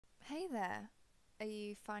there. Are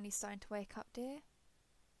you finally starting to wake up, dear?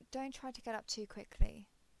 Don't try to get up too quickly.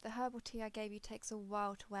 The herbal tea I gave you takes a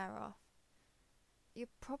while to wear off. You're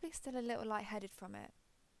probably still a little lightheaded from it,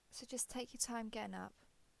 so just take your time getting up.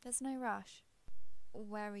 There's no rush.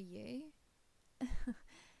 Where are you?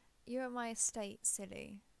 You're at my estate,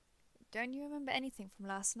 silly. Don't you remember anything from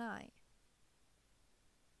last night?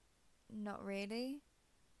 Not really.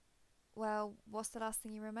 Well, what's the last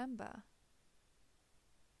thing you remember?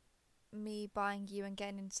 Me buying you and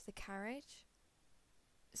getting into the carriage?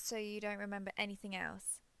 So you don't remember anything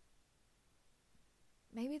else?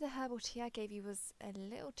 Maybe the herbal tea I gave you was a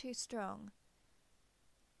little too strong.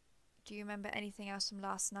 Do you remember anything else from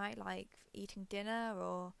last night, like eating dinner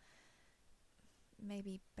or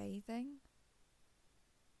maybe bathing?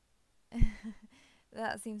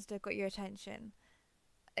 That seems to have got your attention.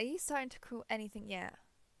 Are you starting to recall anything yet?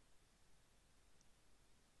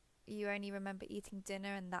 You only remember eating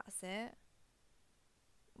dinner and that's it?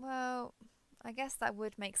 Well, I guess that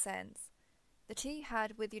would make sense. The tea you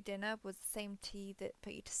had with your dinner was the same tea that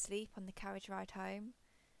put you to sleep on the carriage ride home.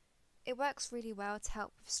 It works really well to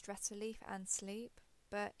help with stress relief and sleep,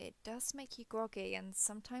 but it does make you groggy and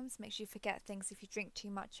sometimes makes you forget things if you drink too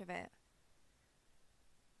much of it.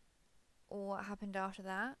 What happened after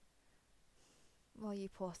that? Well, you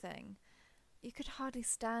poor thing. You could hardly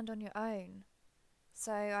stand on your own.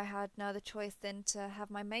 So I had no other choice than to have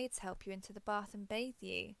my maids help you into the bath and bathe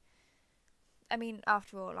you. I mean,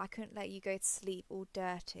 after all, I couldn't let you go to sleep all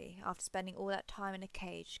dirty after spending all that time in a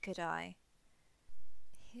cage, could I?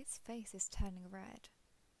 His face is turning red.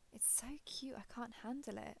 It's so cute I can't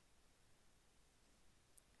handle it.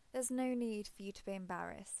 There's no need for you to be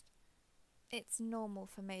embarrassed. It's normal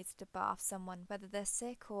for maids to bath someone whether they're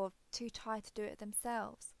sick or too tired to do it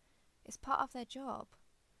themselves. It's part of their job.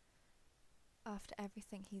 After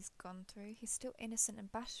everything he's gone through, he's still innocent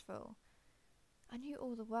and bashful. I knew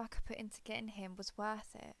all the work I put into getting him was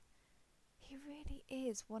worth it. He really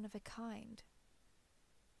is one of a kind.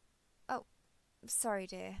 Oh, sorry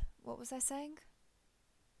dear, what was I saying?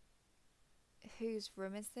 Whose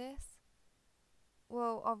room is this?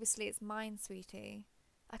 Well, obviously it's mine, sweetie.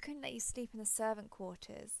 I couldn't let you sleep in the servant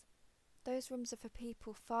quarters. Those rooms are for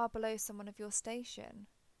people far below someone of your station.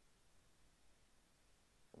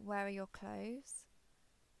 Where are your clothes?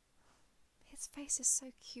 His face is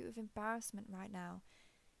so cute with embarrassment right now.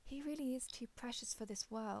 He really is too precious for this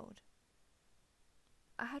world.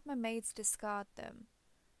 I had my maids discard them.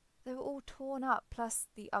 They were all torn up, plus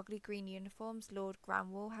the ugly green uniforms Lord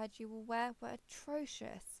Granwall had you all wear were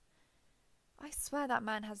atrocious. I swear that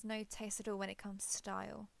man has no taste at all when it comes to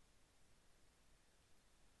style.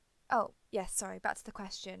 Oh, yes, sorry, back to the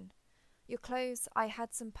question. Your clothes, I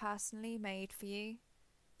had some personally made for you.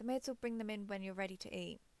 The maids will bring them in when you're ready to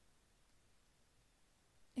eat.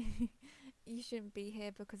 You shouldn't be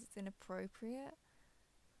here because it's inappropriate.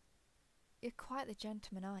 You're quite the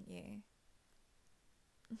gentleman, aren't you?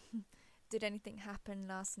 Did anything happen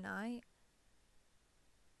last night?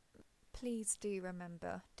 Please do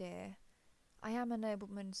remember, dear. I am a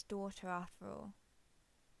nobleman's daughter after all.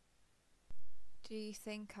 Do you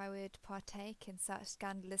think I would partake in such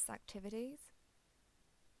scandalous activities?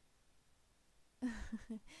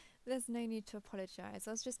 There's no need to apologise,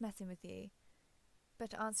 I was just messing with you.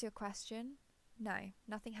 But to answer your question, no,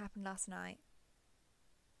 nothing happened last night.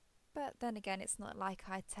 But then again, it's not like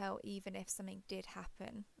I'd tell even if something did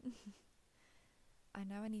happen. I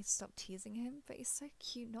know I need to stop teasing him, but he's so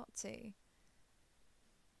cute not to.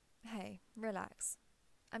 Hey, relax.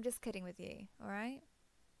 I'm just kidding with you, alright?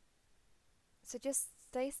 So just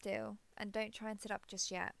stay still and don't try and sit up just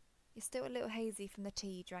yet. You're still a little hazy from the tea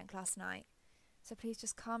you drank last night. So please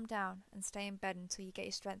just calm down and stay in bed until you get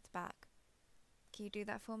your strength back. Can you do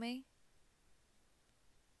that for me?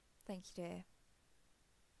 Thank you, dear.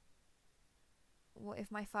 What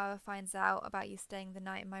if my father finds out about you staying the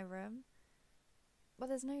night in my room? Well,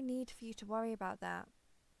 there's no need for you to worry about that.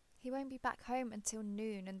 He won't be back home until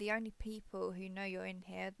noon, and the only people who know you're in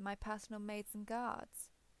here are my personal maids and guards.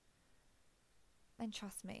 And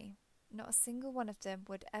trust me, not a single one of them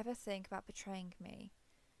would ever think about betraying me.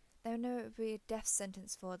 They know it would be a death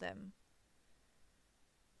sentence for them.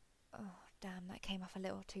 Oh, damn, that came off a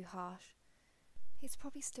little too harsh. He's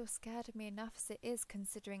probably still scared of me enough as it is,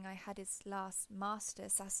 considering I had his last master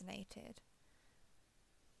assassinated.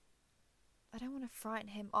 I don't want to frighten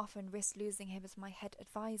him off and risk losing him as my head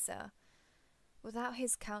advisor. Without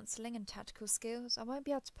his counselling and tactical skills, I won't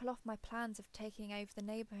be able to pull off my plans of taking over the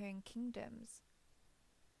neighbouring kingdoms.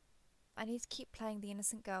 I need to keep playing the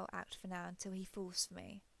innocent girl act for now until he falls for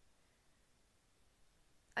me.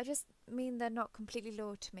 I just mean they're not completely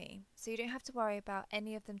loyal to me, so you don't have to worry about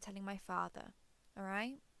any of them telling my father,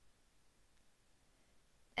 alright?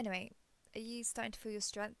 Anyway, are you starting to feel your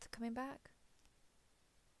strength coming back?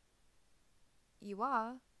 You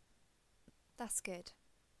are? That's good.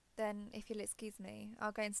 Then, if you'll excuse me,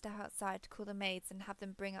 I'll go and step outside to call the maids and have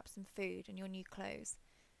them bring up some food and your new clothes.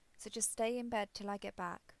 So just stay in bed till I get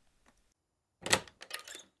back.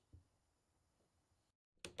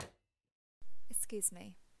 Excuse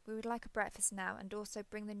me, we would like a breakfast now and also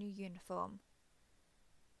bring the new uniform.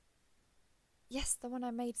 Yes, the one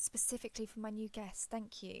I made specifically for my new guest,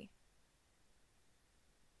 thank you.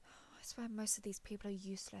 I swear most of these people are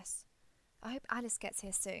useless. I hope Alice gets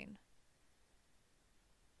here soon.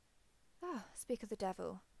 Ah, speak of the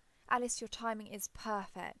devil. Alice, your timing is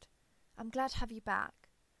perfect. I'm glad to have you back.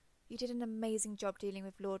 You did an amazing job dealing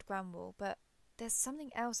with Lord Granwall, but there's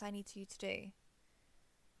something else I need you to do.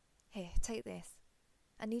 Here, take this.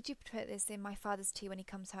 I need you to put this in my father's tea when he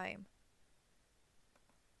comes home.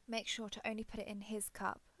 Make sure to only put it in his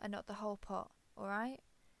cup and not the whole pot, alright?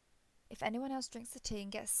 If anyone else drinks the tea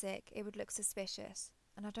and gets sick, it would look suspicious,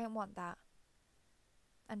 and I don't want that.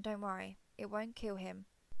 And don't worry, it won't kill him.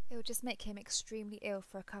 It will just make him extremely ill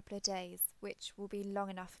for a couple of days, which will be long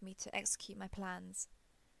enough for me to execute my plans.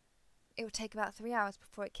 It will take about 3 hours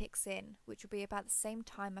before it kicks in, which will be about the same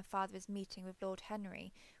time my father is meeting with Lord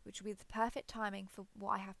Henry, which will be the perfect timing for what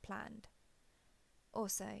I have planned.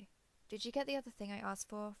 Also, did you get the other thing I asked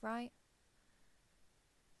for, right?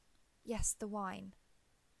 Yes, the wine.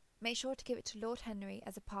 Make sure to give it to Lord Henry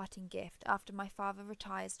as a parting gift after my father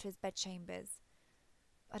retires to his bedchambers.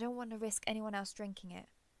 I don't want to risk anyone else drinking it.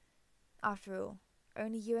 After all,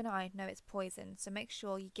 only you and I know it's poison, so make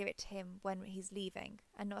sure you give it to him when he's leaving,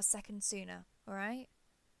 and not a second sooner, alright?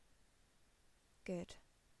 Good.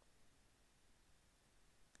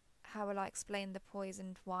 How will I explain the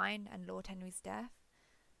poisoned wine and Lord Henry's death?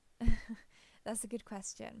 That's a good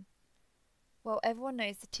question. Well, everyone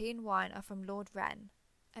knows the tea and wine are from Lord Wren,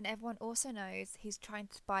 and everyone also knows he's trying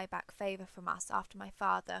to buy back favour from us after my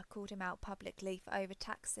father called him out publicly for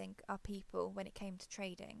overtaxing our people when it came to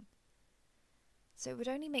trading. So it would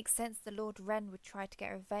only make sense that Lord Wren would try to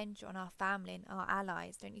get revenge on our family and our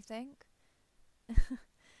allies, don't you think?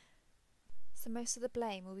 So most of the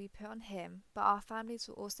blame will be put on him, but our families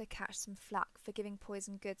will also catch some flack for giving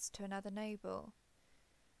poisoned goods to another noble.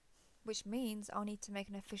 Which means I'll need to make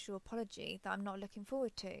an official apology that I'm not looking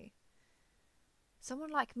forward to.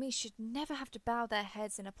 Someone like me should never have to bow their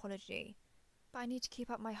heads in apology, but I need to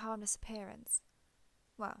keep up my harmless appearance.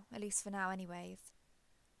 Well, at least for now anyways.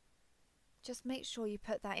 Just make sure you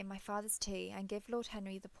put that in my father's tea and give Lord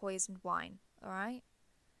Henry the poisoned wine, alright?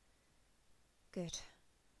 Good.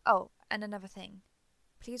 Oh, and another thing.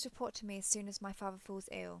 Please report to me as soon as my father falls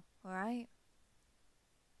ill, alright?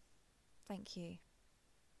 Thank you.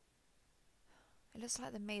 It looks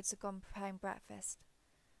like the maids have gone preparing breakfast.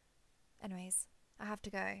 Anyways, I have to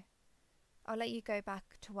go. I'll let you go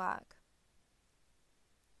back to work.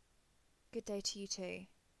 Good day to you too.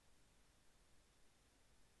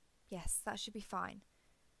 Yes, that should be fine.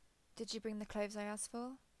 Did you bring the clothes I asked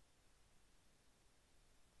for?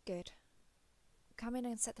 Good. Come in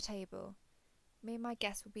and set the table. Me and my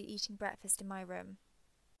guests will be eating breakfast in my room.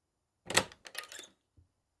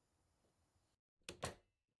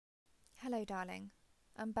 Hello, darling.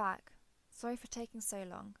 I'm back. Sorry for taking so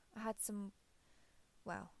long. I had some,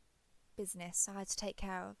 well, business I had to take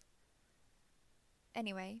care of.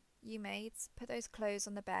 Anyway, you maids, put those clothes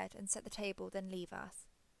on the bed and set the table, then leave us.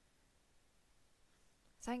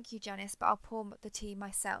 Thank you, Janice, but I'll pour the tea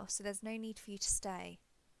myself, so there's no need for you to stay.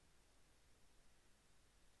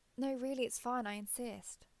 No, really, it's fine, I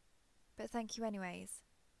insist. But thank you anyways.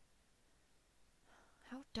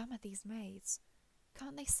 How dumb are these maids?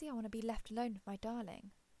 Can't they see I want to be left alone with my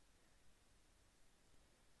darling?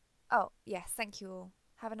 Oh, yes, thank you all.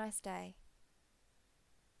 Have a nice day.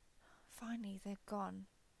 Finally, they're gone.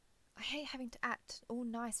 I hate having to act all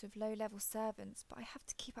nice with low-level servants, but I have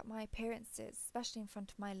to keep up my appearances, especially in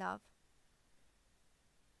front of my love.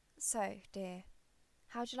 So, dear,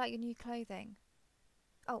 how'd you like your new clothing?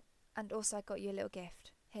 Oh, and also I got you a little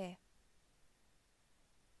gift. Here.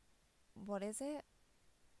 What is it?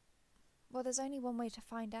 Well, there's only one way to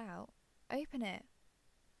find out. Open it.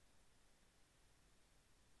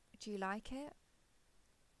 Do you like it?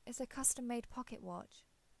 It's a custom-made pocket watch.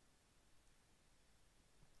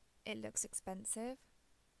 It looks expensive.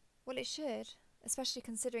 Well, it should, especially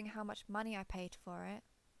considering how much money I paid for it.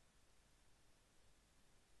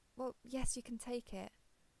 Well, yes, you can take it.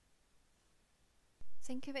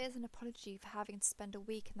 Think of it as an apology for having to spend a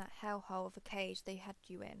week in that hellhole of a cage they had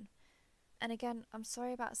you in, And again, I'm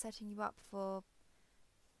sorry about setting you up for,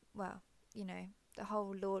 well, you know, the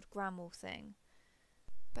whole Lord Gramwell thing.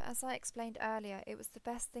 But as I explained earlier, it was the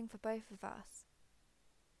best thing for both of us.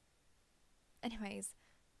 Anyways,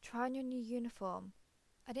 try on your new uniform.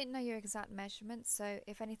 I didn't know your exact measurements, so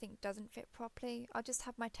if anything doesn't fit properly, I'll just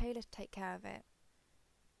have my tailor take care of it.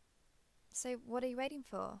 So what are you waiting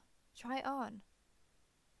for? Try it on.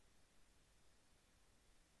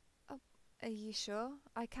 Oh, are you sure?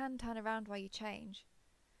 I can turn around while you change.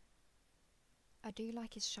 I do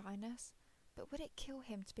like his shyness, but would it kill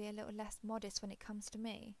him to be a little less modest when it comes to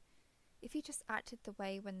me? If he just acted the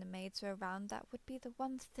way when the maids were around, that would be the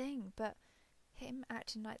one thing, but him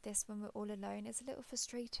acting like this when we're all alone is a little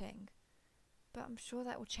frustrating. But I'm sure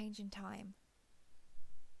that will change in time.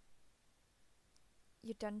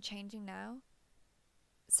 You're done changing now?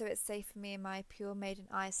 So it's safe for me and my pure maiden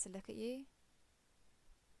eyes to look at you?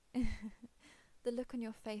 The look on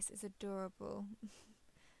your face is adorable.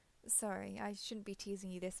 Sorry, I shouldn't be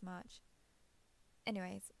teasing you this much.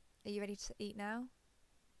 Anyways, are you ready to eat now?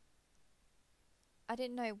 I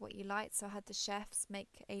didn't know what you liked, so I had the chefs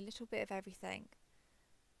make a little bit of everything.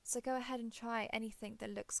 So go ahead and try anything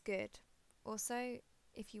that looks good. Also,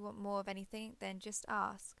 if you want more of anything, then just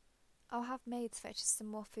ask. I'll have maids fetch us some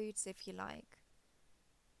more foods if you like.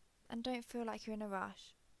 And don't feel like you're in a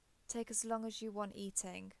rush. Take as long as you want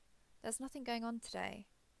eating. There's nothing going on today.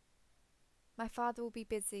 My father will be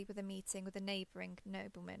busy with a meeting with a neighbouring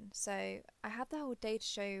nobleman, so I have the whole day to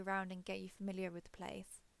show you around and get you familiar with the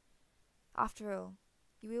place. After all,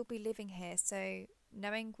 you will be living here, so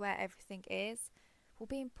knowing where everything is will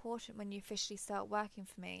be important when you officially start working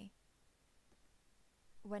for me.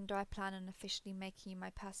 When do I plan on officially making you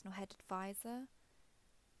my personal head advisor?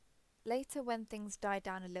 Later when things die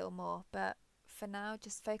down a little more, but for now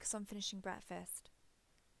just focus on finishing breakfast.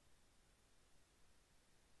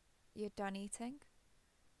 You're done eating?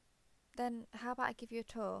 Then how about I give you a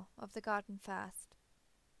tour of the garden first?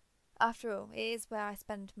 After all, it is where I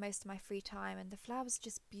spend most of my free time and the flowers are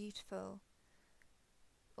just beautiful.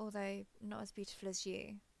 Although not as beautiful as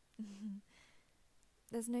you.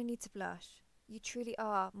 There's no need to blush. You truly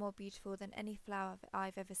are more beautiful than any flower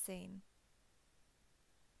I've ever seen.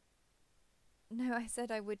 No, I said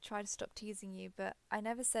I would try to stop teasing you, but I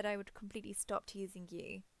never said I would completely stop teasing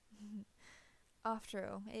you. After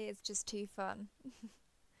all, it is just too fun.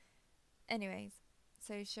 Anyways,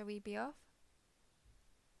 so shall we be off?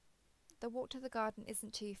 The walk to the garden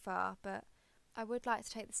isn't too far, but I would like to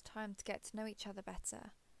take this time to get to know each other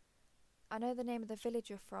better. I know the name of the village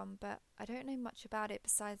you're from, but I don't know much about it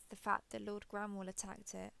besides the fact that Lord Gramwell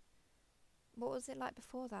attacked it. What was it like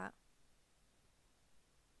before that?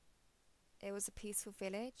 It was a peaceful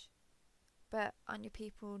village, but aren't your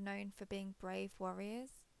people known for being brave warriors?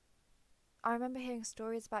 I remember hearing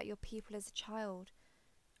stories about your people as a child,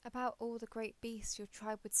 about all the great beasts your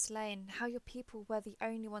tribe would slay and how your people were the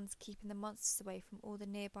only ones keeping the monsters away from all the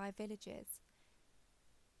nearby villages.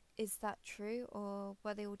 Is that true, or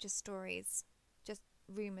were they all just stories, just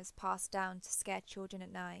rumours passed down to scare children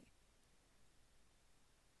at night?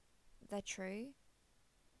 They're true?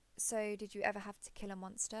 So did you ever have to kill a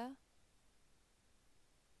monster?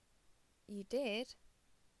 You did?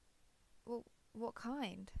 Well, what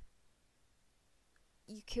kind?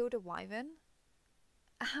 You killed a wyvern?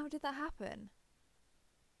 How did that happen?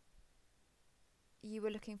 You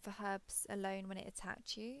were looking for herbs alone when it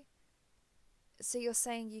attacked you? So you're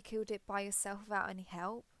saying you killed it by yourself without any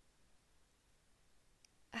help?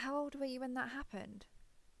 How old were you when that happened?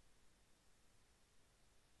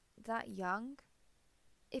 That young?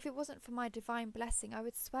 If it wasn't for my divine blessing, I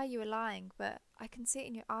would swear you were lying, but I can see it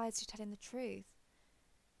in your eyes you're telling the truth.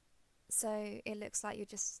 So it looks like you're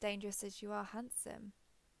just as dangerous as you are handsome.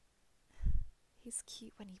 He's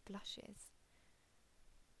cute when he blushes.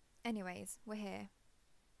 Anyways, we're here.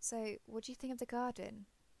 So, what do you think of the garden?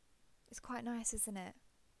 It's quite nice, isn't it?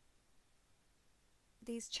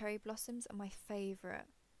 These cherry blossoms are my favourite.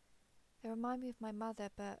 They remind me of my mother,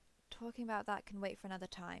 but talking about that can wait for another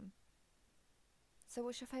time. So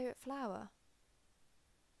what's your favourite flower?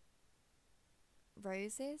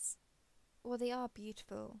 Roses? Well, they are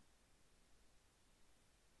beautiful.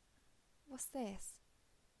 What's this?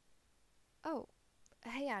 Oh,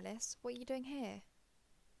 hey Alice, what are you doing here?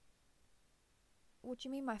 What do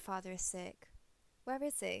you mean my father is sick? Where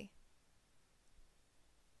is he?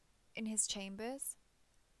 In his chambers?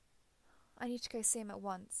 I need to go see him at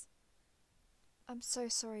once. I'm so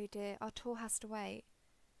sorry, dear. Our tour has to wait.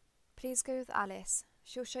 Please go with Alice.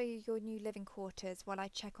 She'll show you your new living quarters while I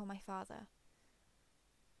check on my father.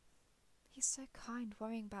 He's so kind,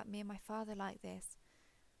 worrying about me and my father like this.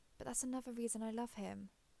 But that's another reason I love him.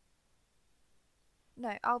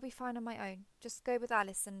 No, I'll be fine on my own. Just go with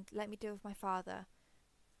Alice and let me deal with my father.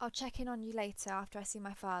 I'll check in on you later after I see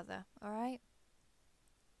my father, alright?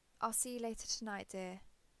 I'll see you later tonight, dear.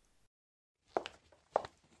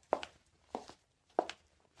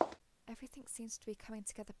 Everything seems to be coming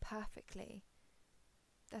together perfectly.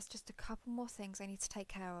 There's just a couple more things I need to take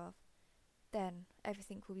care of. Then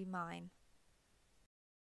everything will be mine.